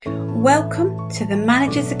Welcome to the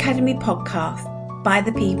Managers Academy podcast by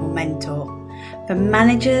The People Mentor for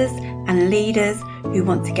managers and leaders who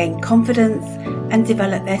want to gain confidence and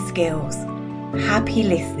develop their skills. Happy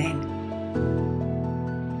listening.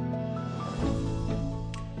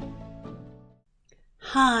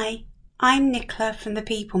 Hi, I'm Nicola from The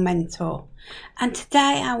People Mentor, and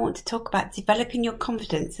today I want to talk about developing your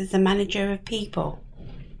confidence as a manager of people.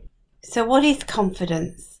 So what is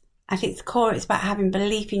confidence? At its core, it's about having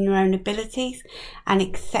belief in your own abilities and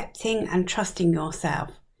accepting and trusting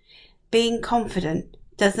yourself. Being confident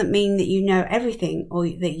doesn't mean that you know everything or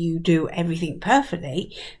that you do everything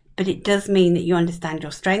perfectly, but it does mean that you understand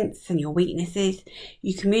your strengths and your weaknesses,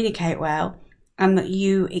 you communicate well, and that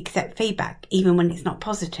you accept feedback even when it's not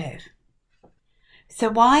positive. So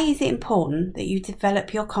why is it important that you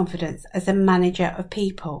develop your confidence as a manager of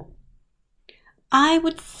people? I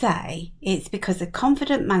would say it's because a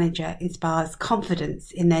confident manager inspires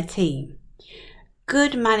confidence in their team.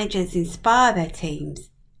 Good managers inspire their teams,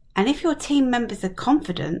 and if your team members are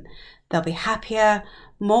confident, they'll be happier,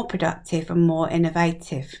 more productive and more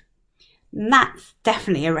innovative. And that's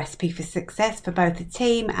definitely a recipe for success for both the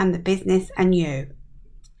team and the business and you.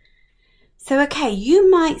 So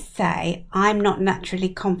you might say, I'm not naturally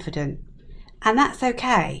confident, and that's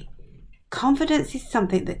okay. Confidence is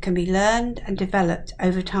something that can be learned and developed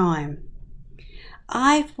over time.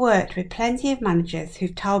 I've worked with plenty of managers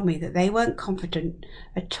who've told me that they weren't confident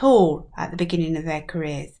at all at the beginning of their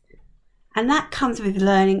careers, and that comes with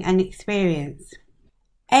learning and experience.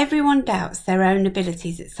 Everyone doubts their own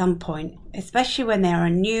abilities at some point, especially when they are a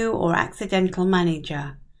new or accidental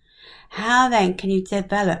manager. How then can you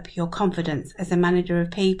develop your confidence as a manager of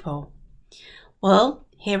people? Well,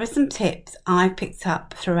 here are some tips I've picked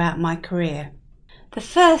up throughout my career. The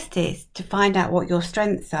first is to find out what your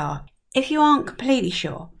strengths are. If you aren't completely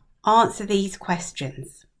sure, answer these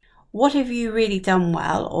questions. What have you really done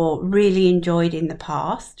well or really enjoyed in the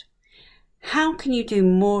past? How can you do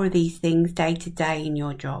more of these things day to day in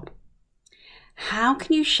your job? How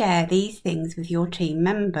can you share these things with your team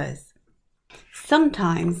members?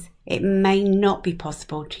 Sometimes it may not be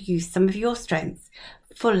possible to use some of your strengths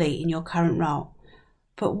fully in your current role.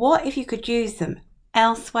 But what if you could use them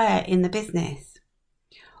elsewhere in the business?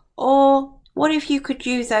 Or what if you could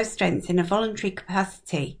use those strengths in a voluntary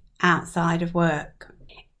capacity outside of work?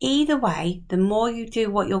 Either way, the more you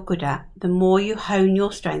do what you're good at, the more you hone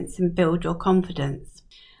your strengths and build your confidence.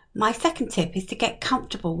 My second tip is to get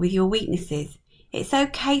comfortable with your weaknesses. It's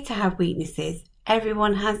okay to have weaknesses.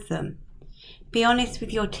 Everyone has them. Be honest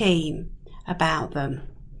with your team about them,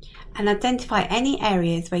 and identify any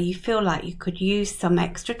areas where you feel like you could use some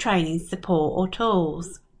extra training, support or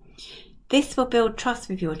tools. This will build trust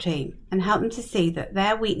with your team and help them to see that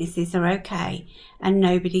their weaknesses are okay and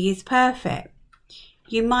nobody is perfect.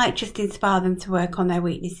 You might just inspire them to work on their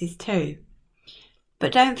weaknesses too.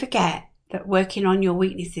 But don't forget that working on your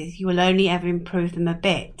weaknesses, you will only ever improve them a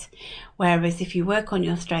bit, whereas if you work on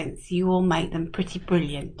your strengths, you will make them pretty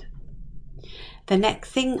brilliant. The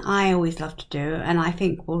next thing I always love to do, and I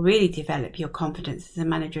think will really develop your confidence as a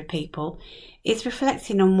manager of people, is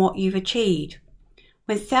reflecting on what you've achieved.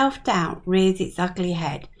 When self-doubt rears its ugly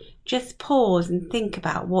head, just pause and think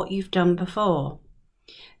about what you've done before.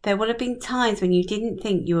 There will have been times when you didn't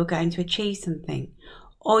think you were going to achieve something,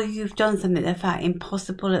 or you've done something that felt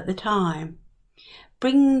impossible at the time.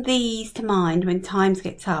 Bring these to mind when times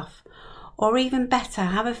get tough. Or even better,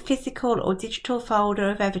 have a physical or digital folder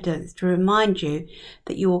of evidence to remind you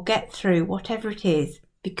that you will get through whatever it is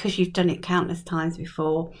because you've done it countless times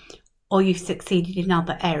before or you've succeeded in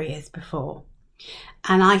other areas before.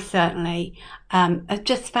 And I certainly have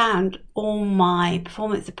just found all my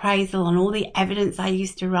performance appraisal and all the evidence I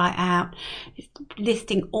used to write out,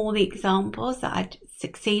 listing all the examples that I'd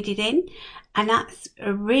succeeded in. And that's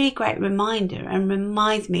a really great reminder and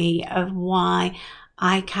reminds me of why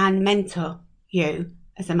I can mentor you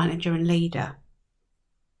as a manager and leader.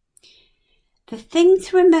 The thing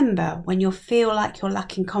to remember when you feel like you're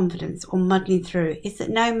lacking confidence or muddling through is that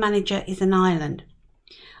no manager is an island.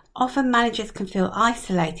 Often managers can feel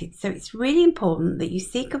isolated, so it's really important that you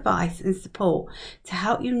seek advice and support to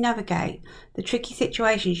help you navigate the tricky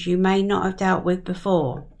situations you may not have dealt with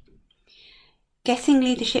before. Getting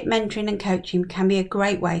leadership mentoring and coaching can be a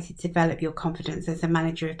great way to develop your confidence as a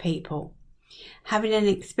manager of people. Having an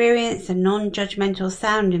experienced and non-judgmental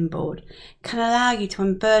sounding board can allow you to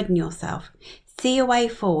unburden yourself, see a way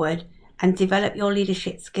forward and develop your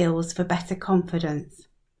leadership skills for better confidence.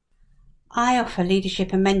 I offer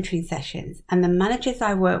leadership and mentoring sessions, and the managers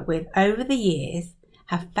I work with over the years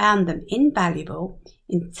have found them invaluable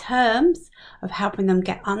in terms of helping them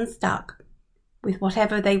get unstuck with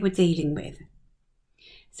whatever they were dealing with.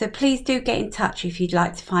 So please do get in touch if you'd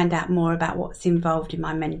like to find out more about what's involved in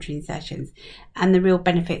my mentoring sessions and the real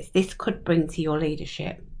benefits this could bring to your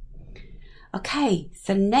leadership. Okay,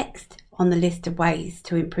 so next on the list of ways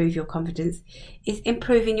to improve your confidence is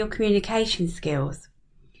improving your communication skills.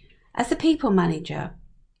 As a people manager,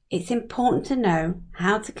 it's important to know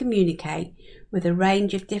how to communicate with a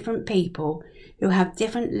range of different people who have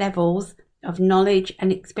different levels of knowledge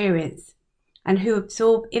and experience and who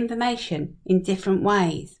absorb information in different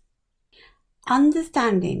ways.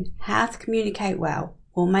 Understanding how to communicate well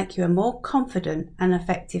will make you a more confident and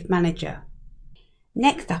effective manager.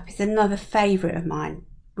 Next up is another favourite of mine,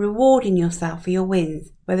 rewarding yourself for your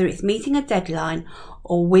wins, whether it's meeting a deadline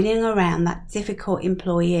or winning around that difficult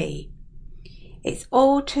employee. It's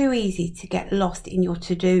all too easy to get lost in your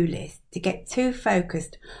to-do list, to get too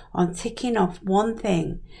focused on ticking off one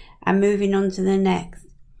thing and moving on to the next.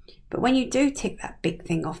 But when you do tick that big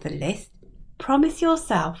thing off the list, promise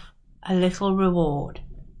yourself a little reward.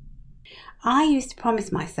 I used to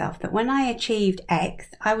promise myself that when I achieved X,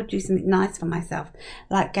 I would do something nice for myself,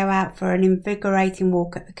 like go out for an invigorating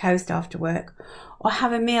walk at the coast after work, or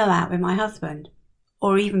have a meal out with my husband,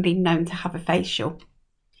 or even be known to have a facial.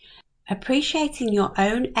 Appreciating your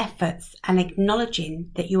own efforts and acknowledging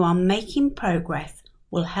that you are making progress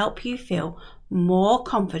will help you feel more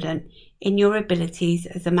confident in your abilities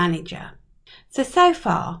as a manager. So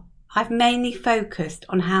far, I've mainly focused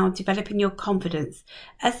on how developing your confidence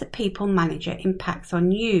as a people manager impacts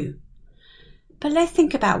on you. But let's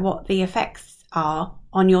think about what the effects are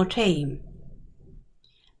on your team.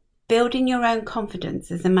 Building your own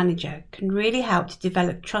confidence as a manager can really help to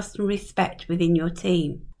develop trust and respect within your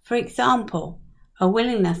team. For example, a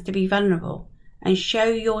willingness to be vulnerable and show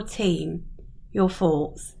your team your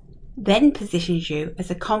faults then positions you as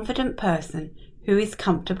a confident person who is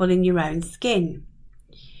comfortable in your own skin.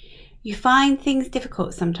 You find things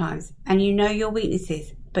difficult sometimes and you know your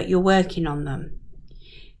weaknesses, but you're working on them.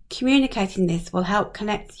 Communicating this will help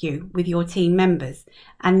connect you with your team members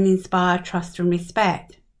and inspire trust and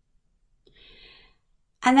respect.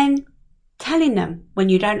 And then telling them when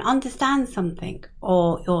you don't understand something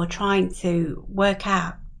or you're trying to work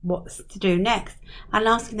out what's to do next and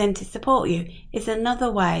asking them to support you is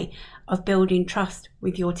another way of building trust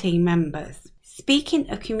with your team members. Speaking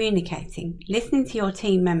of communicating, listening to your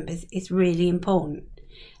team members is really important.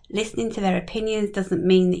 Listening to their opinions doesn't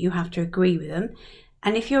mean that you have to agree with them,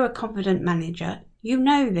 and if you're a confident manager, you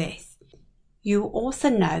know this. You also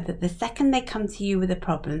know that the second they come to you with a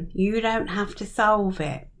problem, you don't have to solve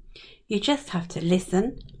it. You just have to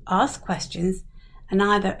listen, ask questions, and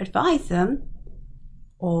either advise them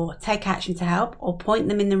or take action to help or point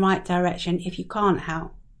them in the right direction if you can't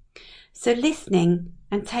help. So listening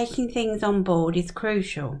and taking things on board is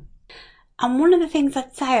crucial. And one of the things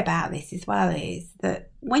I'd say about this as well is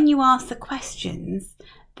that when you ask the questions,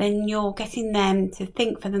 then you're getting them to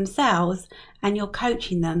think for themselves and you're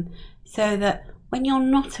coaching them so that when you're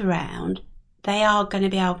not around, they are going to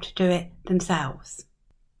be able to do it themselves.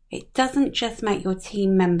 It doesn't just make your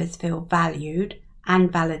team members feel valued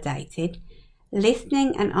and validated.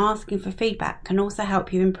 Listening and asking for feedback can also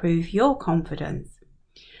help you improve your confidence.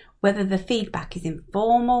 Whether the feedback is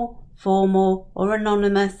informal, formal, or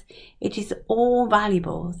anonymous, it is all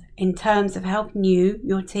valuable in terms of helping you,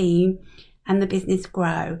 your team, and the business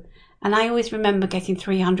grow. And I always remember getting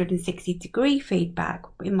 360-degree feedback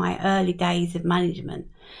in my early days of management.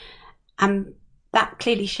 And that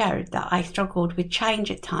clearly showed that I struggled with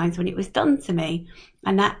change at times when it was done to me,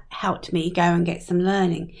 and that helped me go and get some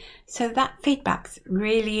learning. So that feedback's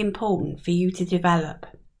really important for you to develop.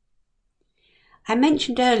 I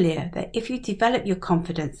mentioned earlier that if you develop your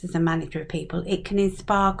confidence as a manager of people, it can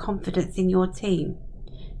inspire confidence in your team.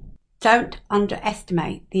 Don't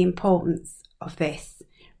underestimate the importance of this.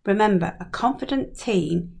 Remember, a confident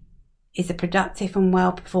team is a productive and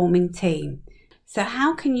well-performing team. So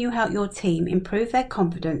how can you help your team improve their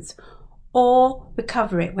confidence or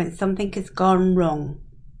recover it when something has gone wrong?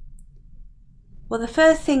 Well, the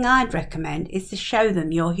first thing I'd recommend is to show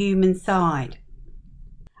them your human side.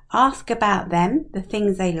 Ask about them, the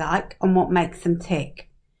things they like and what makes them tick.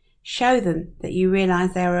 Show them that you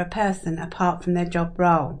realise they are a person apart from their job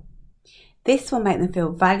role. This will make them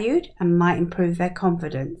feel valued and might improve their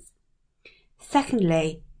confidence.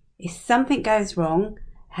 Secondly, if something goes wrong,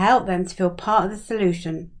 help them to feel part of the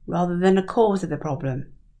solution rather than a cause of the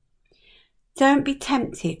problem. Don't be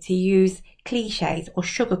tempted to use cliches or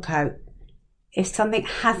sugarcoat if something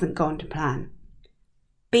hasn't gone to plan.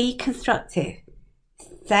 Be constructive.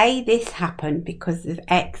 Say this happened because of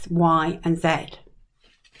X, Y, and Z.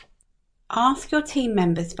 Ask your team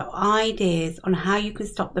members for ideas on how you can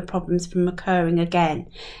stop the problems from occurring again,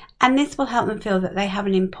 and this will help them feel that they have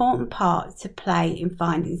an important part to play in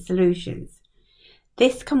finding solutions.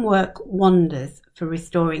 This can work wonders for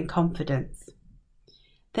restoring confidence.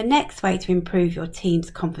 The next way to improve your team's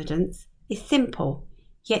confidence is simple,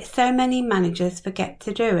 yet so many managers forget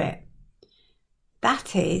to do it.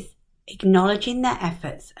 That is, acknowledging their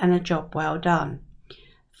efforts and a job well done.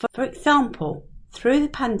 For example, through the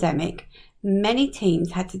pandemic, many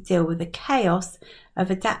teams had to deal with the chaos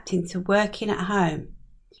of adapting to working at home.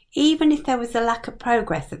 Even if there was a lack of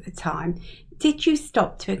progress at the time, did you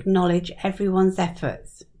stop to acknowledge everyone's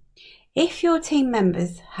efforts? If your team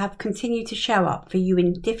members have continued to show up for you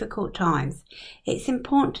in difficult times, it's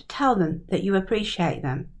important to tell them that you appreciate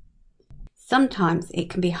them. Sometimes it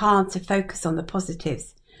can be hard to focus on the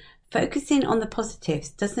positives. Focusing on the positives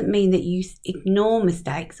doesn't mean that you ignore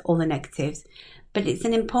mistakes or the negatives, but it's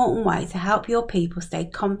an important way to help your people stay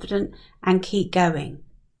confident and keep going.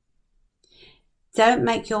 Don't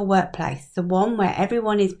make your workplace the one where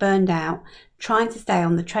everyone is burned out, trying to stay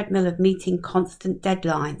on the treadmill of meeting constant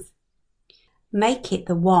deadlines. Make it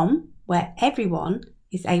the one where everyone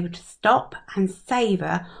is able to stop and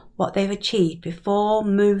savour what they've achieved before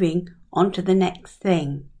moving on to the next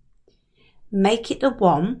thing. Make it the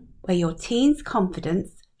one where your team's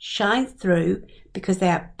confidence shines through because they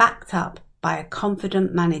are backed up by a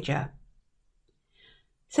confident manager.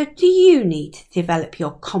 So do you need to develop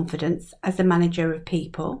your confidence as a manager of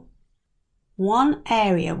people? One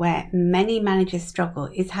area where many managers struggle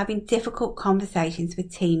is having difficult conversations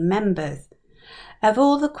with team members. Of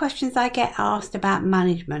all the questions I get asked about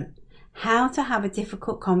management, how to have a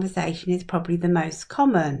difficult conversation is probably the most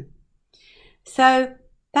common. So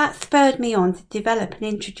that spurred me on to develop and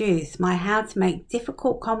introduce my How to Make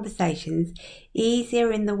Difficult Conversations Easier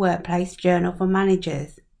in the Workplace journal for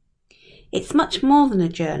managers. It's much more than a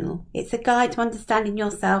journal. It's a guide to understanding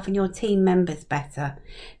yourself and your team members better,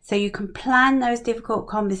 so you can plan those difficult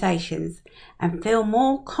conversations and feel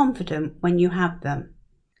more confident when you have them.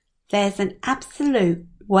 There's an absolute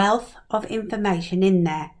wealth of information in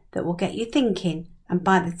there that will get you thinking, and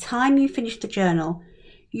by the time you finish the journal,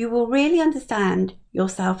 you will really understand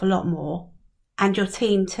yourself a lot more, and your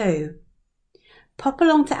team too. Pop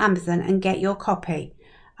along to Amazon and get your copy,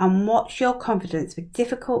 and watch your confidence with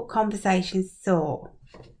difficult conversations soar.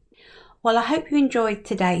 Well, I hope you enjoyed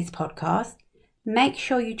today's podcast. Make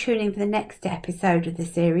sure you tune in for the next episode of the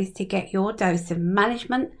series to get your dose of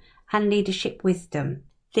management and leadership wisdom.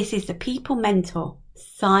 This is the People Mentor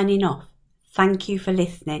signing off. Thank you for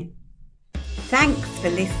listening. Thanks for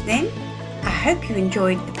listening. I hope you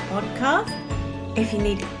enjoyed the podcast. If you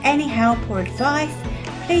need any help or advice,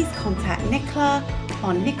 please contact Nicola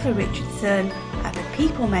on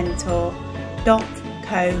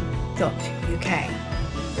nicolaRichardson@thepeoplementor.co.uk.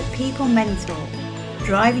 The People Mentor,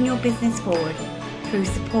 driving your business forward through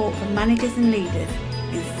support for managers and leaders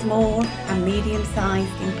in small and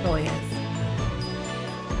medium-sized employers.